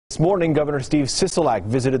morning, Governor Sisolak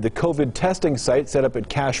visited the COVID testing site set up at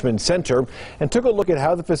Cashman Center and took a look at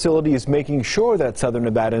how the facility is making sure that Southern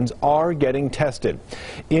Nevadans are getting tested.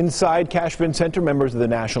 Inside Cashman Center, members of the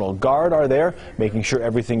National Guard are there, making sure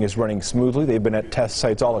everything is running smoothly. They've been at test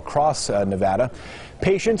sites all across Nevada.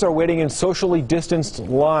 Patients are waiting in socially distanced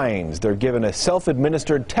lines. They're given a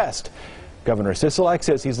self-administered test. Governor Sisolak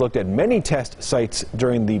says he's looked at many test sites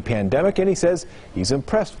during the pandemic, and he says he's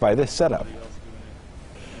impressed by this setup.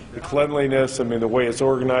 The cleanliness, I mean, the way it's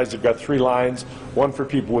organized, you've got 3 lines, one for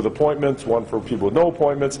people with appointments, one for people with no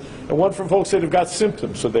appointments, and one for folks that have got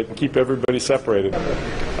symptoms so they can keep everybody separated.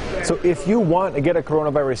 So if you want to get a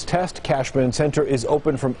coronavirus test, Cashman Center is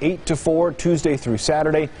open from 8 to 4, Tuesday through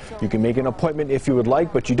Saturday. You can make an appointment if you would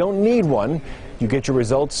like, but you don't need one. You get your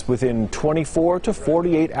results within 24 to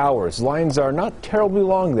 48 hours. Lines are not terribly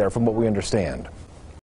long there from what we understand.